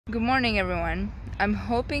Good morning, everyone. I'm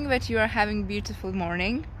hoping that you are having a beautiful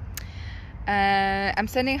morning. I'm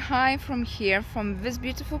sending hi from here, from this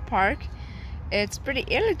beautiful park. It's pretty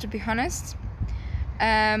early, to be honest.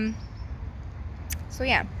 So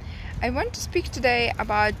yeah, I want to speak today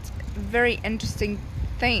about a very interesting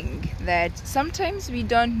thing that sometimes we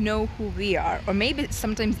don't know who we are, or maybe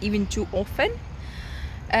sometimes even too often.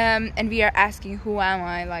 And we are asking, who am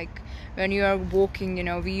I? Like when you are walking,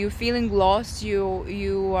 you feeling lost,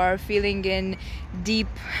 you are feeling in deep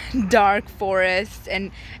dark forest,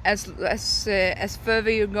 and as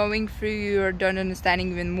further you're going through, you're done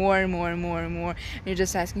understanding even more and more and more and more, and you're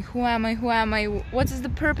just asking, who am I, what is the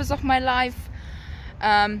purpose of my life?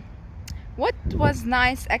 What was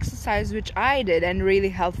nice exercise which I did and really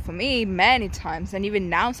helped for me many times, and even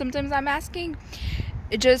now sometimes I'm asking,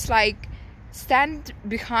 it just like stand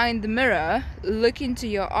behind the mirror, look into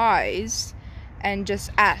your eyes, and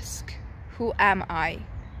just ask, who am I?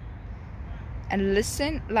 And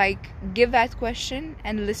listen, like give that question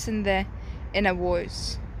and listen the inner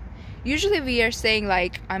voice. Usually we are saying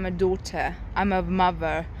like, I'm a daughter, I'm a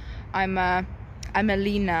mother, I'm a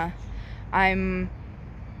Lena, I'm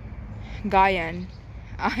Gaian,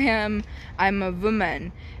 I'm a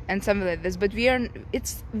woman, and something like this. But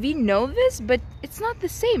we know this, but it's not the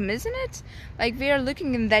same, isn't it? Like we are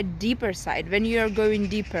looking in that deeper side. When you are going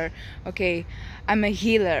deeper, okay, I'm a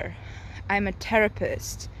healer, I'm a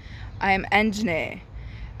therapist, I'm engineer,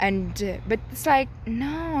 and but it's like,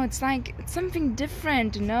 no, it's like it's something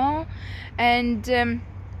different, and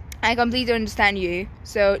I completely understand you.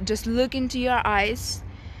 So just look into your eyes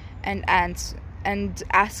and answer and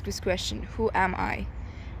ask this question, who am I?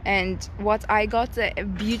 And what I got,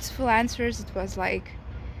 beautiful answers. It was like,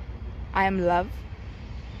 I am love,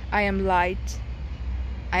 I am light,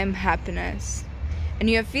 I am happiness. And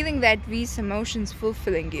you're feeling that these emotions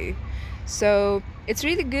fulfilling you. So it's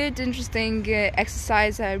really good, interesting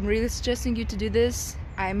exercise. I'm really suggesting you to do this.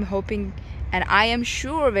 I'm hoping and I am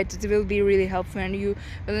sure that it will be really helpful, and you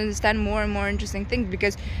will understand more and more interesting things,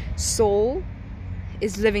 because soul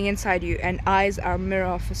is living inside you, and eyes are a mirror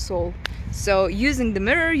of a soul. So using the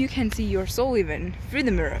mirror, you can see your soul even through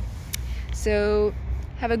the mirror. So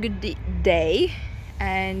have a good day,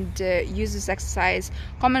 and use this exercise.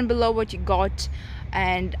 Comment below what you got,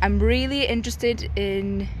 and I'm really interested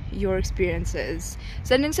in your experiences.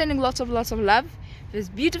 Sending lots of love, this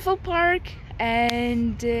beautiful park,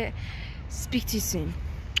 and speak to you soon.